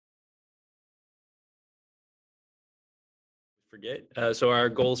forget. So our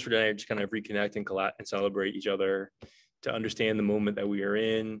goals for tonight are just kind of reconnect and celebrate each other, to understand the moment that we are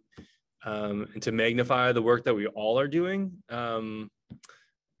in, and to magnify the work that we all are doing.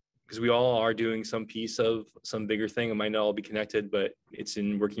 Because we all are doing some piece of some bigger thing. It might not all be connected, but it's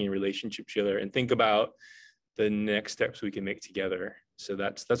in working in relationship together, and think about the next steps we can make together. So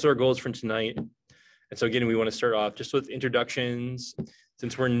that's our goals for tonight. And so again, we want to start off just with introductions.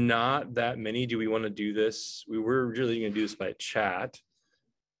 Since we're not that many, do we want to do this? We were really going to do this by chat,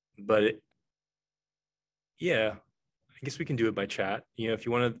 but yeah, I guess we can do it by chat. You know, if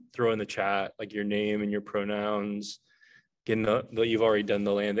you want to throw in the chat, like your name and your pronouns, again, you've already done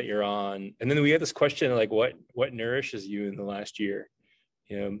the land that you're on. And then we had this question, like what nourishes you in the last year?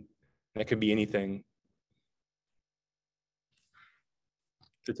 You know, that could be anything.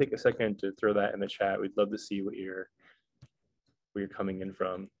 So take a second to throw that in the chat. We'd love to see where you're coming in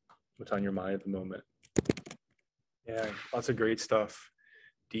from, what's on your mind at the moment. Yeah, lots of great stuff.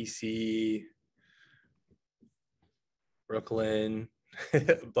 DC, Brooklyn,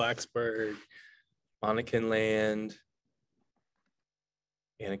 Blacksburg, Monacan land,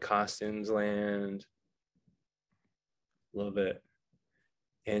 Anacostin's land. Love it.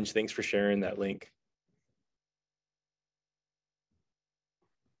 And thanks for sharing that link.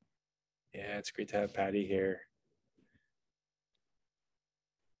 Yeah, it's great to have Patty here.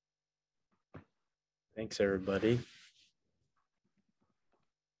 Thanks, everybody.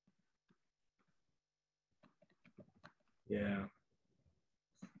 Yeah.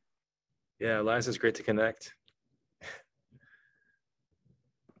 Yeah, Elias, it's great to connect.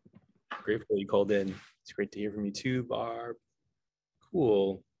 Grateful you called in. It's great to hear from you too, Barb.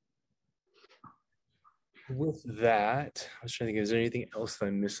 Cool. With that, I was trying to think, is there anything else that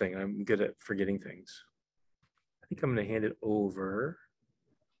I'm missing? I'm good at forgetting things. I think I'm going to hand it over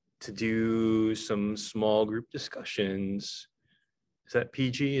to do some small group discussions. Is that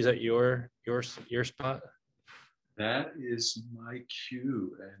PG? Is that your spot? That is my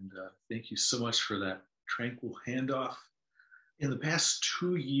cue, and thank you so much for that tranquil handoff. In the past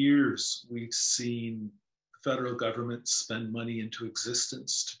 2 years, we've seen the federal government spend money into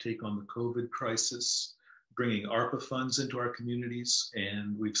existence to take on the COVID crisis, bringing ARPA funds into our communities,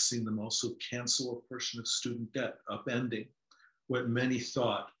 and we've seen them also cancel a portion of student debt, upending what many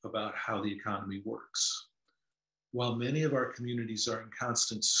thought about how the economy works. While many of our communities are in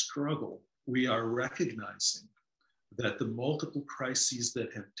constant struggle, we are recognizing that the multiple crises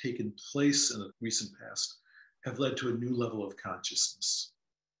that have taken place in the recent past have led to a new level of consciousness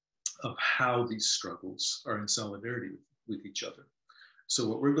of how these struggles are in solidarity with each other. So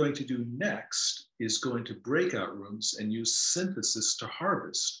what we're going to do next is going to breakout rooms and use synthesis to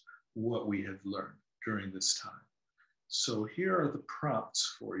harvest what we have learned during this time. So here are the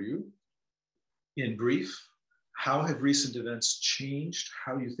prompts for you. In brief, how have recent events changed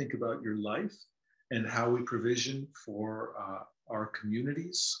how you think about your life and how we provision for our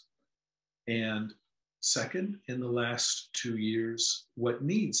communities? And second, in the last 2 years, what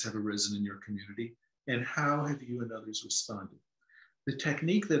needs have arisen in your community and how have you and others responded? The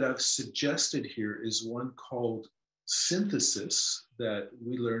technique that I've suggested here is one called synthesis that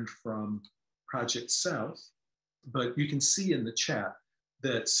we learned from Project South, but you can see in the chat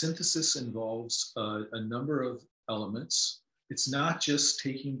that synthesis involves a number of elements. It's not just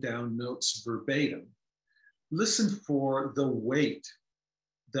taking down notes verbatim. Listen for the weight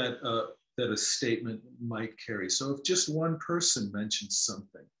that a statement might carry. So if just one person mentions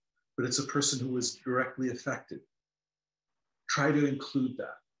something, but it's a person who was directly affected, try to include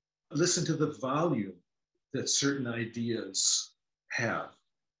that. Listen to the volume that certain ideas have.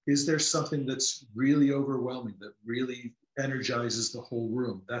 Is there something that's really overwhelming, that really energizes the whole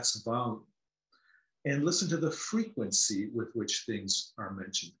room? That's volume. And listen to the frequency with which things are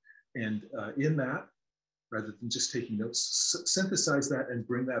mentioned. And in that, rather than just taking notes, synthesize that and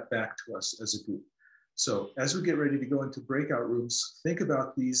bring that back to us as a group. So as we get ready to go into breakout rooms, think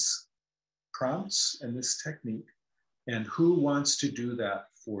about these prompts and this technique and who wants to do that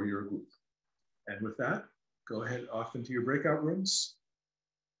for your group. And with that, go ahead off into your breakout rooms.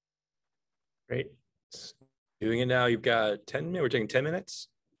 Great. Doing it now. You've got 10 minutes. We're taking 10 minutes?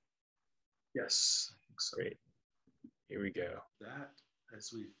 Yes, I think so. Great. Here we go. That,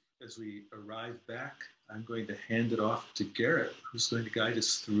 as we arrive back, I'm going to hand it off to Garrett, who's going to guide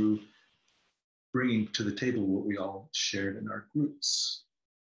us through bringing to the table what we all shared in our groups.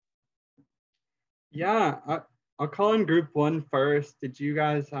 Yeah, I'll call in group one first. Did you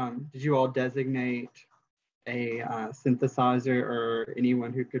guys, did you all designate a synthesizer or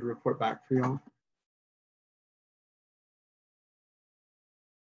anyone who could report back for y'all?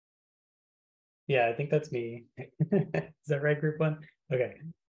 Yeah, I think that's me. Is that right, group one? Okay,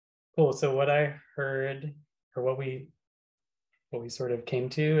 cool. So what I heard, or what we sort of came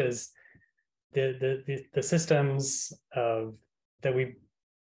to is the systems of that we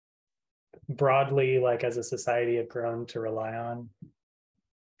broadly, like as a society, have grown to rely on,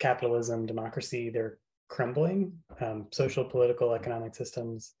 capitalism, democracy, they're crumbling. Social, political, economic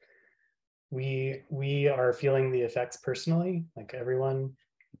systems. We are feeling the effects personally, like everyone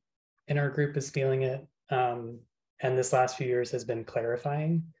in our group is feeling it. And this last few years has been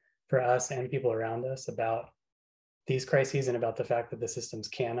clarifying for us and people around us about these crises and about the fact that the systems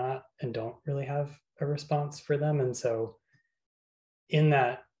cannot and don't really have a response for them. And so in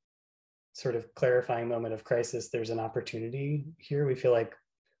that sort of clarifying moment of crisis, there's an opportunity here. We feel like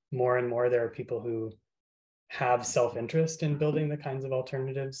more and more there are people who have self-interest in building the kinds of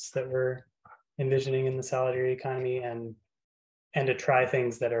alternatives that we're envisioning in the solidarity economy, and to try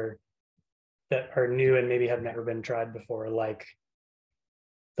things that are new and maybe have never been tried before, like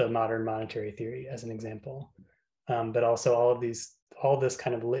the modern monetary theory as an example. But also all this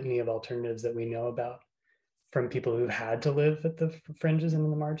kind of litany of alternatives that we know about from people who had to live at the fringes and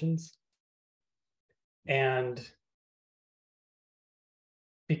in the margins. And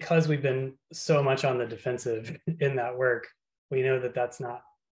because we've been so much on the defensive in that work, we know that that's not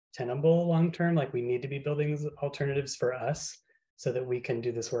tenable long term. Like, we need to be building alternatives for us so that we can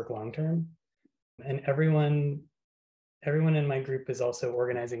do this work long term. And everyone in my group is also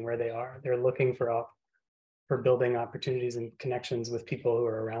organizing where they are. They're looking for building opportunities and connections with people who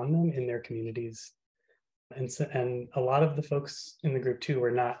are around them in their communities. And a lot of the folks in the group too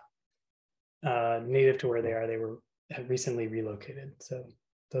were not native to where they are. They had recently relocated. So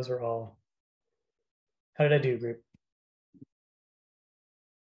those were all. How did I do, group?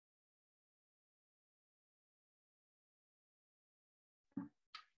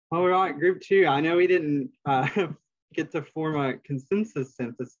 All right, group two. I know we didn't get to form a consensus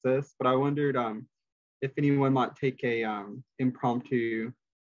synthesis, but I wondered if anyone might take a impromptu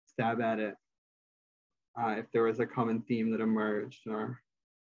stab at it, if there was a common theme that emerged in our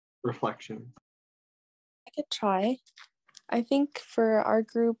reflections. I could try. I think for our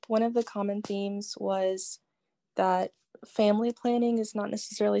group, one of the common themes was that family planning is not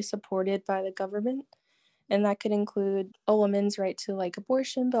necessarily supported by the government. And that could include a woman's right to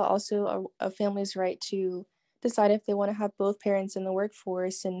abortion, but also a family's right to decide if they want to have both parents in the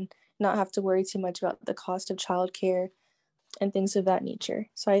workforce and not have to worry too much about the cost of childcare and things of that nature.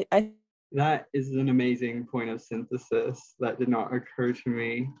 So I that is an amazing point of synthesis that did not occur to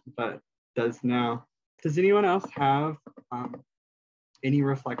me, but does now. Does anyone else have any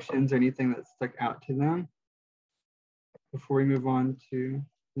reflections or anything that stuck out to them before we move on to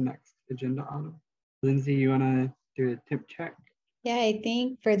the next agenda item? Lindsay, you want to do a temp check? Yeah, I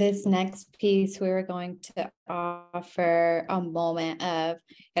think for this next piece, we were going to offer a moment of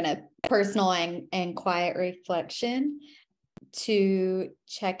kind of personal and quiet reflection to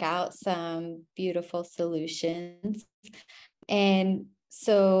check out some beautiful solutions. And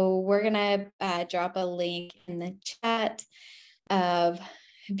so we're going to drop a link in the chat of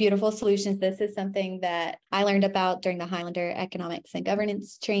beautiful solutions. This is something that I learned about during the Highlander Economics and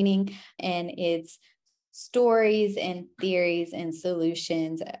Governance training, and it's stories and theories and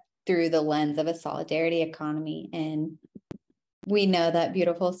solutions through the lens of a solidarity economy. And we know that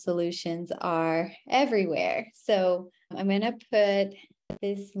beautiful solutions are everywhere. So I'm going to put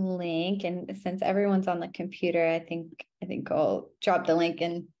this link, and since everyone's on the computer, I think I'll drop the link,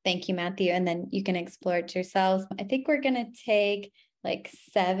 and thank you, Matthew, and then you can explore it yourselves. I think we're going to take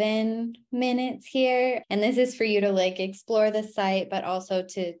 7 minutes here, and this is for you to explore the site, but also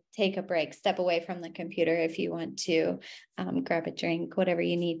to take a break, step away from the computer if you want to grab a drink, whatever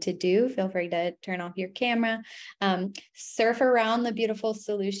you need to do. Feel free to turn off your camera, surf around the Beautiful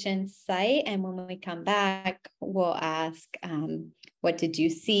Solutions site, and when we come back, we'll ask, what did you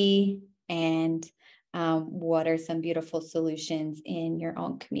see, and what are some beautiful solutions in your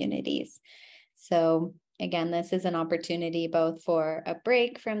own communities? So again, this is an opportunity both for a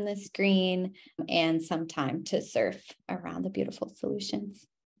break from the screen and some time to surf around the beautiful solutions.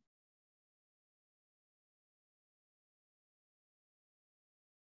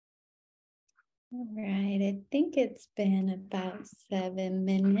 All right, I think it's been about 7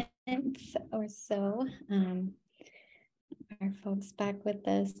 minutes or so. Are folks back with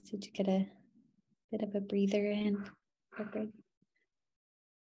us? Did you get a bit of a breather in? Perfect.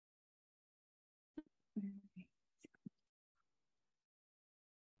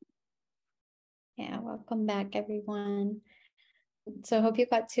 Yeah, welcome back, everyone. So I hope you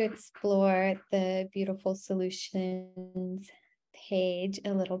got to explore the Beautiful Solutions page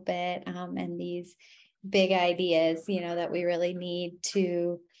a little bit, and these big ideas, that we really need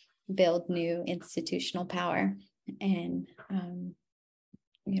to build new institutional power, and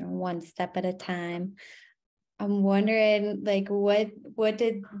one step at a time. I'm wondering, like, what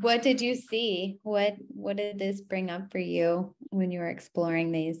did you see? What did this bring up for you when you were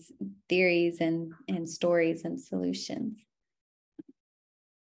exploring these theories and stories and solutions?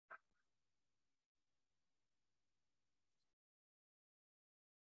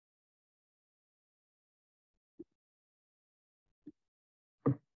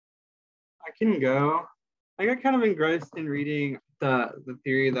 I can go. I got kind of engrossed in reading the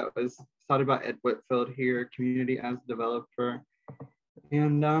theory that was started by Ed Whitfield here, Community as a Developer.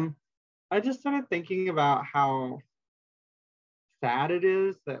 And I just started thinking about how sad it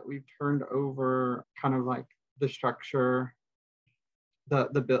is that we've turned over kind of like the structure,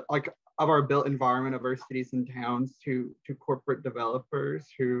 the built, like, of our built environment of our cities and towns to corporate developers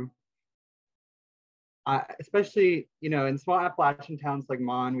who, especially, in small Appalachian towns like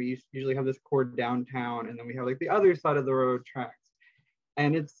Mon, we usually have this core downtown, and then we have like the other side of the railroad tracks.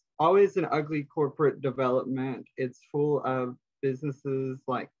 And it's always an ugly corporate development. It's full of businesses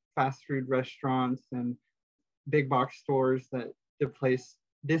like fast food restaurants and big box stores that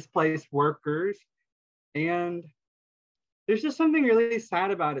displace workers. And there's just something really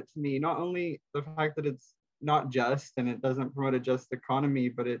sad about it to me. Not only the fact that it's not just and it doesn't promote a just economy,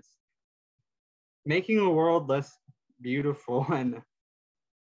 but it's making the world less beautiful. And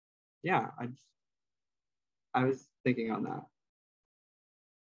yeah, I was thinking on that.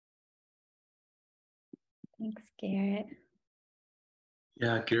 Thanks, Garrett.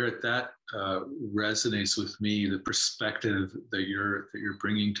 Yeah, Garrett, that resonates with me. The perspective that you're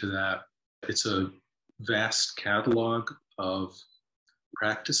bringing to that. It's a vast catalog of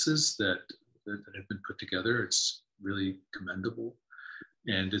practices that have been put together. It's really commendable,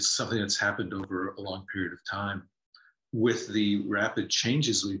 and it's something that's happened over a long period of time. With the rapid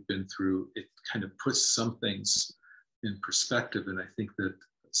changes we've been through, it kind of puts some things in perspective, and I think that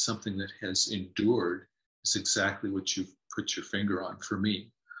something that has endured is exactly what you've put your finger on for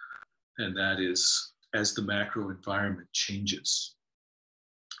me. And that is, as the macro environment changes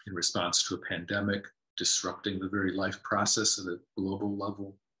in response to a pandemic, disrupting the very life process at a global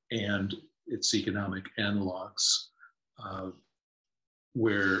level and its economic analogs,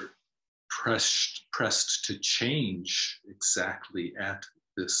 we're pressed to change exactly at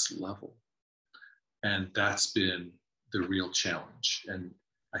this level. And that's been the real challenge. And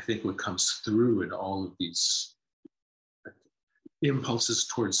I think what comes through in all of these impulses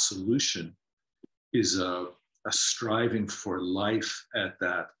towards solution is a striving for life at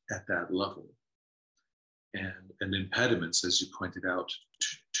that level, and impediments, as you pointed out,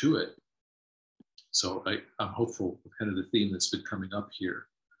 to it. So I'm hopeful of kind of the theme that's been coming up here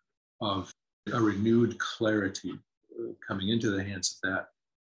of a renewed clarity coming into the hands of that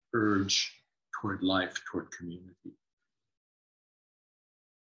urge toward life, toward community.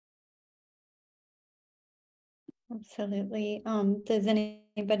 Absolutely. Does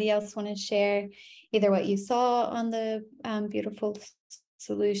anybody else want to share either what you saw on the Beautiful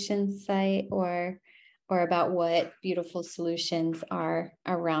Solutions site or about what beautiful solutions are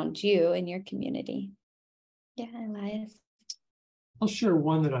around you in your community? Yeah, Elias. I'll share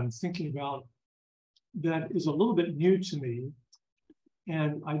one that I'm thinking about that is a little bit new to me,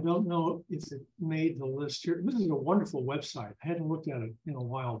 and I don't know if it made the list here. This is a wonderful website. I hadn't looked at it in a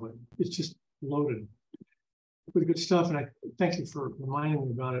while, but it's just loaded with good stuff, and I thank you for reminding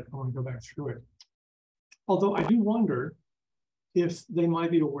me about it. I want to go back through it. Although I do wonder if they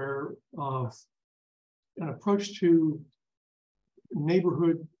might be aware of an approach to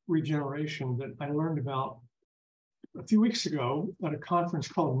neighborhood regeneration that I learned about a few weeks ago at a conference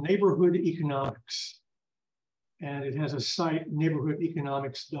called Neighborhood Economics. And it has a site,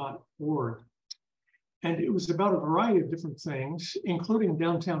 neighborhoodeconomics.org. And it was about a variety of different things, including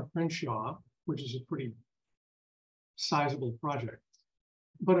downtown Crenshaw, which is a pretty sizable project.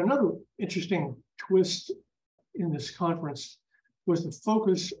 But another interesting twist in this conference was the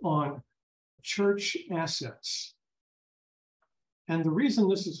focus on church assets. And the reason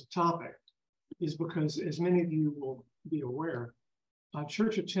this is a topic is because, as many of you will be aware,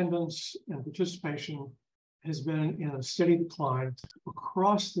 church attendance and participation has been in a steady decline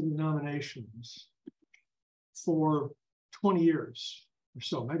across the denominations for 20 years or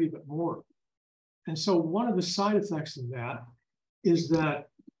so, maybe a bit more. And so one of the side effects of that is that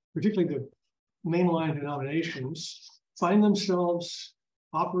particularly the mainline denominations find themselves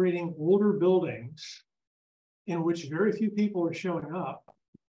operating older buildings in which very few people are showing up,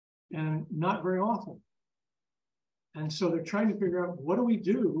 and not very often. And so they're trying to figure out, what do we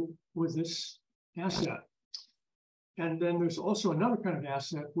do with this asset? And then there's also another kind of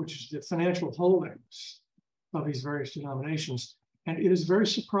asset, which is the financial holdings of these various denominations. And it is very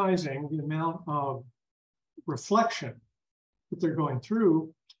surprising the amount of reflection that they're going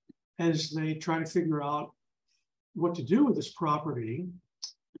through as they try to figure out what to do with this property.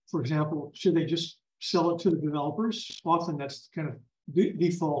 For example, should they just sell it to the developers? Often that's kind of the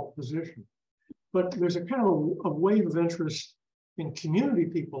default position. But there's a kind of a wave of interest in community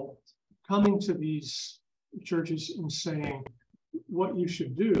people coming to these churches and saying, what you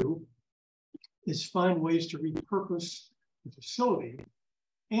should do is find ways to repurpose the facility.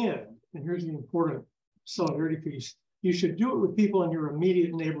 And here's the important solidarity piece, you should do it with people in your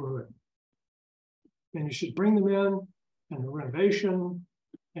immediate neighborhood. And you should bring them in, and the renovation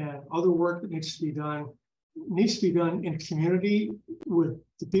and other work that needs to be done in community with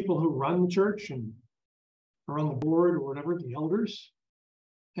the people who run the church and are on the board or whatever, the elders.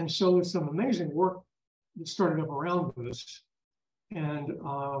 And so there's some amazing work that started up around this. And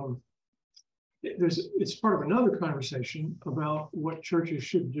it's part of another conversation about what churches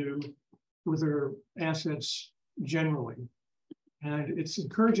should do with their assets generally. And it's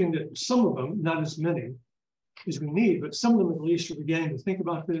encouraging that some of them, not as many as we need, but some of them at least are beginning to think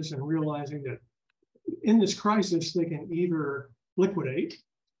about this and realizing that in this crisis, they can either liquidate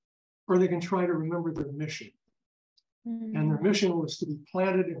or they can try to remember their mission. Mm-hmm. And their mission was to be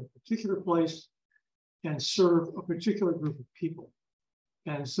planted in a particular place and serve a particular group of people.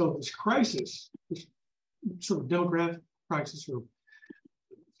 And so this crisis, this sort of demographic crisis or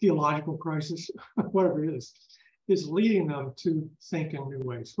theological crisis, whatever it is leading them to think in new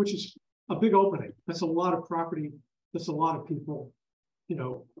ways, which is a big opening. That's a lot of property. That's a lot of people,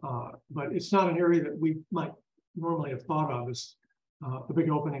 but it's not an area that we might normally have thought of as a big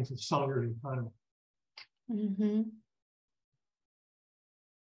opening to the solidarity economy. Mm-hmm.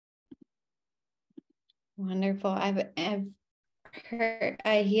 Wonderful. I've heard,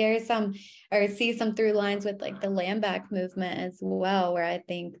 I hear some or see some through lines with like the land back movement as well, where I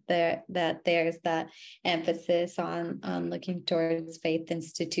think that there's that emphasis on looking towards faith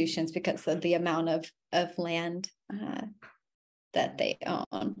institutions because of the amount of land that they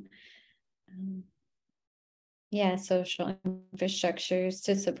own. Social infrastructures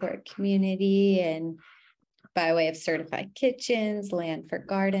to support community and by way of certified kitchens, land for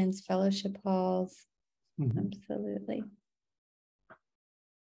gardens, fellowship halls. Mm-hmm. Absolutely.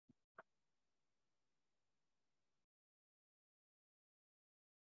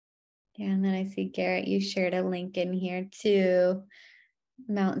 Yeah, and then I see, Garrett, you shared a link in here to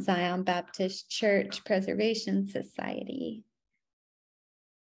Mount Zion Baptist Church Preservation Society.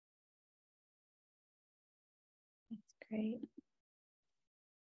 That's great.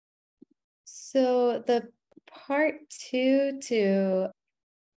 So the part two to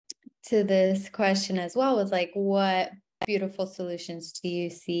this question as well was like, what beautiful solutions do you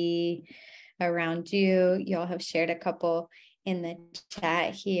see around you? Y'all have shared a couple in the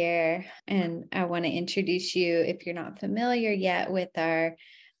chat here, and I want to introduce you, if you're not familiar yet, with our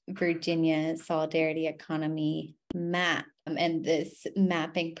Virginia Solidarity Economy map and this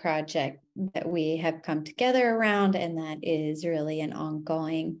mapping project that we have come together around, and that is really an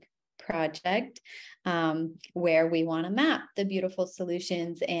ongoing project where we want to map the beautiful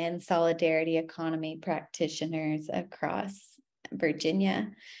solutions and solidarity economy practitioners across Virginia.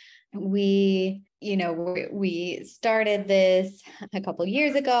 We started this a couple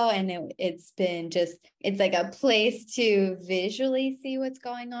years ago, and it's like a place to visually see what's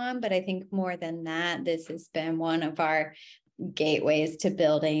going on. But I think more than that, this has been one of our gateways to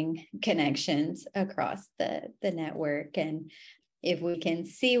building connections across the network. And if we can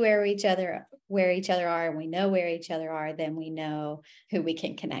see where each other are, and we know where each other are, then we know who we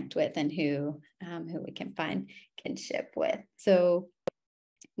can connect with and who we can find kinship with. So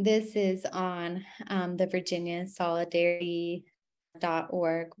this is on the Virginia Solidarity.org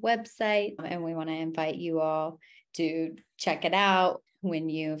website, and we want to invite you all to check it out. When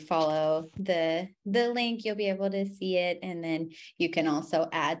you follow the link, you'll be able to see it, and then you can also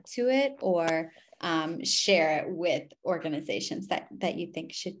add to it or share it with organizations that you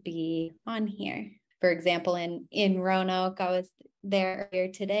think should be on here. For example, in Roanoke, I was there earlier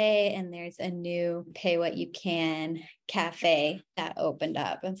today, and there's a new Pay What You Can cafe that opened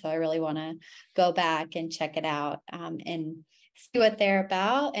up. And so I really want to go back and check it out and see what they're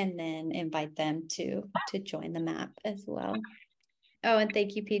about, and then invite them to join the map as well. Oh, and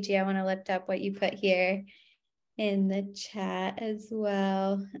thank you, PG. I want to lift up what you put here in the chat as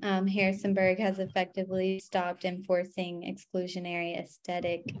well. Harrisonburg has effectively stopped enforcing exclusionary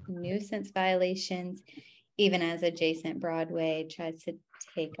aesthetic nuisance violations even as adjacent Broadway tries to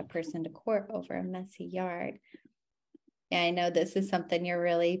take a person to court over a messy yard. Yeah, I know this is something you're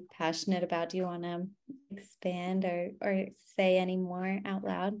really passionate about. Do you want to expand or say any more out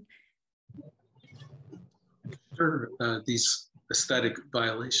loud? Sure. These aesthetic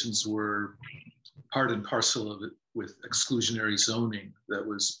violations were part and parcel of it with exclusionary zoning that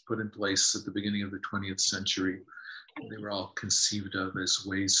was put in place at the beginning of the 20th century. They were all conceived of as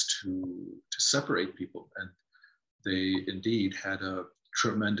ways to separate people, and they indeed had a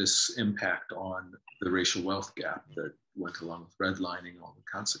tremendous impact on the racial wealth gap that went along with redlining, all the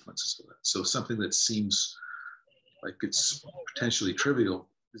consequences of that. So something that seems like it's potentially trivial,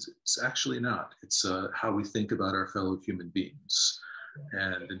 it's actually not. It's how we think about our fellow human beings.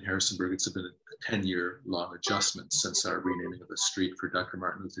 And in Harrisonburg, it's been a 10-year-long adjustment since our renaming of the street for Dr.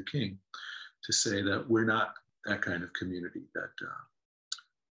 Martin Luther King to say that we're not that kind of community that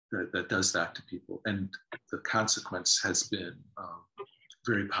does that to people. And the consequence has been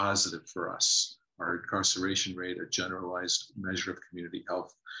very positive for us. Our incarceration rate, a generalized measure of community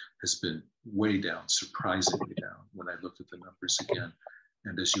health, has been way down, surprisingly down when I looked at the numbers again.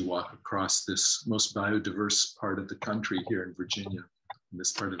 And as you walk across this most biodiverse part of the country here in Virginia, in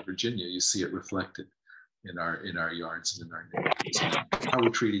this part of Virginia, you see it reflected in our yards and in our neighborhoods, how we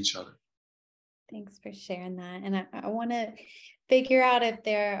treat each other. Thanks for sharing that. And I want to figure out if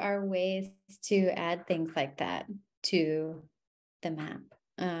there are ways to add things like that to the map.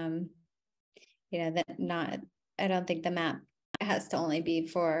 I don't think the map has to only be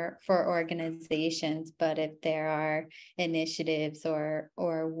for organizations, but if there are initiatives or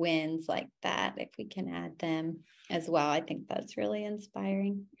wins like that, if we can add them as well, I think that's really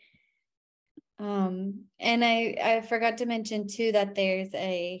inspiring. And I forgot to mention too that there's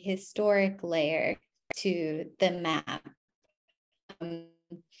a historic layer to the map,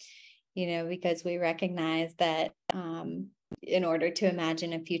 because we recognize that in order to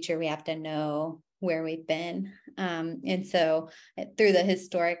imagine a future, we have to know where we've been. And so through the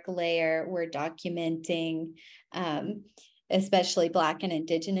historic layer, we're documenting especially Black and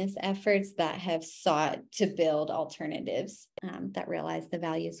Indigenous efforts that have sought to build alternatives that realize the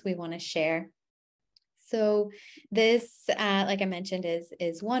values we want to share. So this, like I mentioned,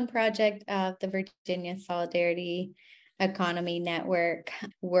 is one project of the Virginia Solidarity Economy Network.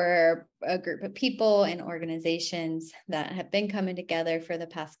 We're a group of people and organizations that have been coming together for the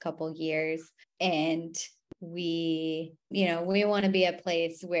past couple years. And we want to be a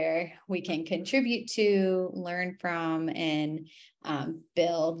place where we can contribute to, learn from, and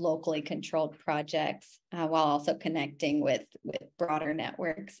build locally controlled projects while also connecting with broader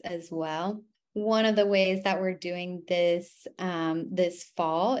networks as well. One of the ways that we're doing this this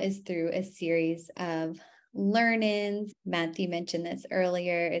fall is through a series of learn-ins. Matthew mentioned this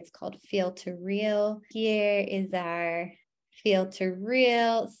earlier. It's called Feel to Real. Here is our Feel to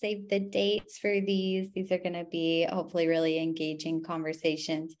Real. Save the dates for these. These are going to be hopefully really engaging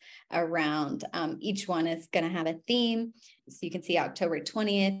conversations around. Each one is going to have a theme. So you can see October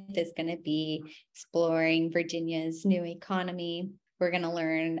 20th is going to be exploring Virginia's new economy. We're going to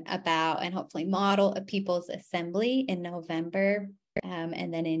learn about and hopefully model a people's assembly in November.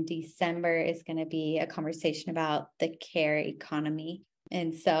 And then in December is going to be a conversation about the care economy.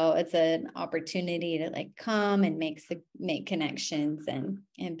 And so it's an opportunity to come and make connections and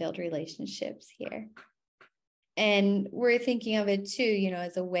build relationships here. And we're thinking of it too,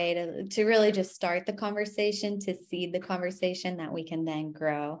 as a way to really just start the conversation, to seed the conversation that we can then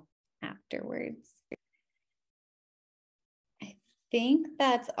grow afterwards. I think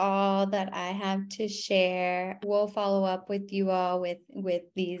that's all that I have to share. We'll follow up with you all with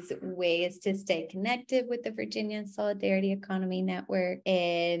these ways to stay connected with the Virginia Solidarity Economy Network.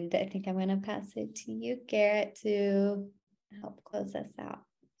 And I think I'm going to pass it to you, Garrett, to help close us out.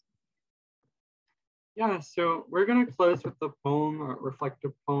 Yeah, so we're going to close with the poem, a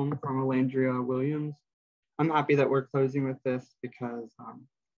reflective poem from Alandria Williams. I'm happy that we're closing with this because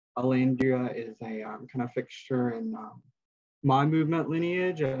Alandria is a kind of fixture in my movement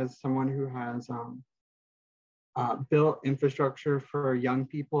lineage as someone who has built infrastructure for young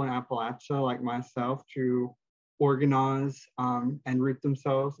people in Appalachia like myself to organize and root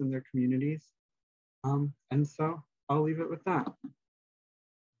themselves in their communities. And so I'll leave it with that.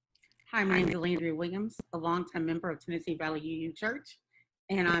 Hi, my name is Alandria Williams, a longtime member of Tennessee Valley Union Church,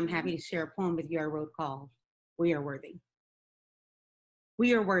 and I'm happy to share a poem with you I wrote called We Are Worthy.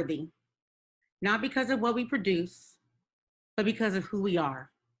 We are worthy, not because of what we produce, but because of who we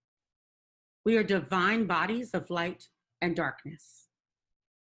are. We are divine bodies of light and darkness.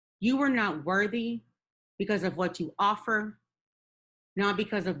 You are not worthy because of what you offer, not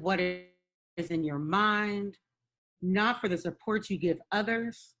because of what is in your mind, not for the support you give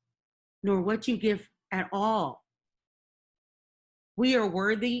others, nor what you give at all. We are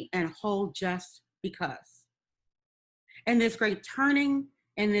worthy and whole just because. And this great turning,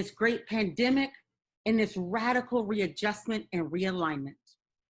 and this great pandemic, and this radical readjustment and realignment.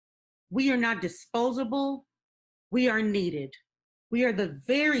 We are not disposable, we are needed. We are the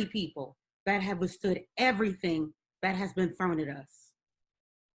very people that have withstood everything that has been thrown at us.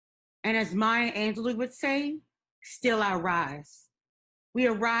 And as Maya Angelou would say, still I rise. We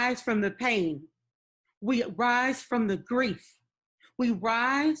arise from the pain. We rise from the grief. We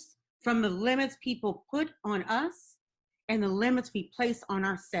rise from the limits people put on us and the limits we place on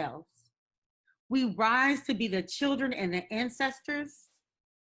ourselves. We rise to be the children and the ancestors.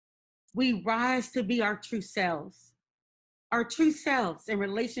 We rise to be our true selves in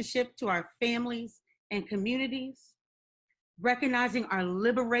relationship to our families and communities, recognizing our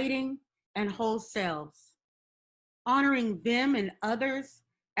liberating and whole selves, honoring them and others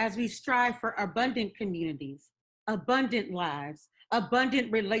as we strive for abundant communities, abundant lives,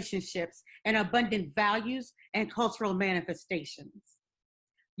 abundant relationships, and abundant values and cultural manifestations.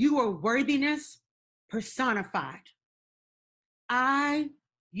 You are worthiness personified. I,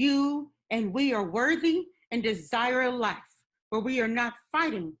 you, and we are worthy and desire a life where we are not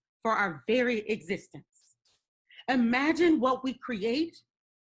fighting for our very existence. Imagine what we create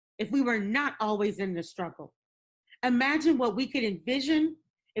if we were not always in the struggle. Imagine what we could envision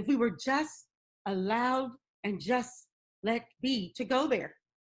if we were just allowed and just let be to go there.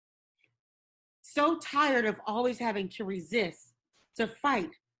 So tired of always having to resist, to fight,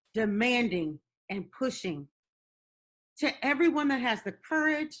 demanding, and pushing. To everyone that has the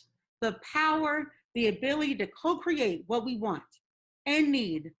courage, the power, the ability to co-create what we want and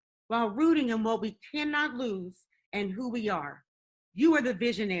need while rooting in what we cannot lose and who we are. You are the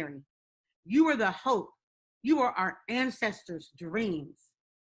visionary. You are the hope. You are our ancestors' dreams.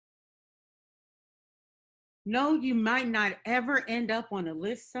 No, you might not ever end up on a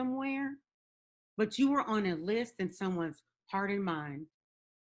list somewhere, but you are on a list in someone's heart and mind.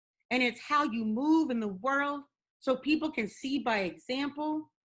 And it's how you move in the world so people can see by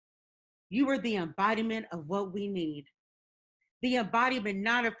example. You are the embodiment of what we need. The embodiment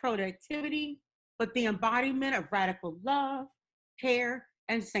not of productivity, but the embodiment of radical love, care,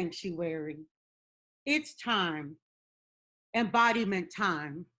 and sanctuary. It's time, embodiment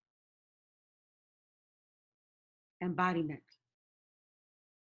time. Embodiment.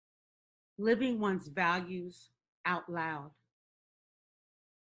 Living one's values out loud.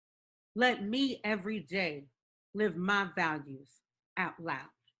 Let me every day live my values out loud.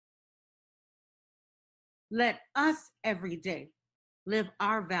 Let us every day live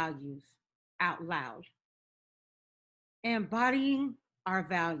our values out loud. Embodying our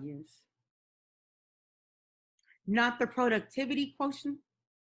values. Not the productivity quotient,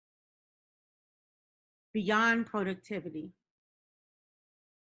 beyond productivity,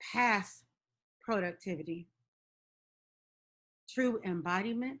 past productivity, true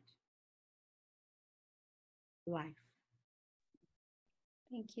embodiment, life.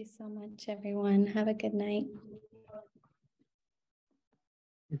 Thank you so much, everyone. Have a good night.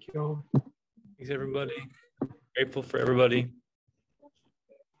 Thank you all. Thanks, everybody. Grateful for everybody.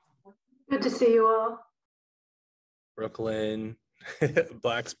 Good to see you all. Brooklyn,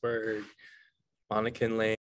 Blacksburg, Monacan Lane.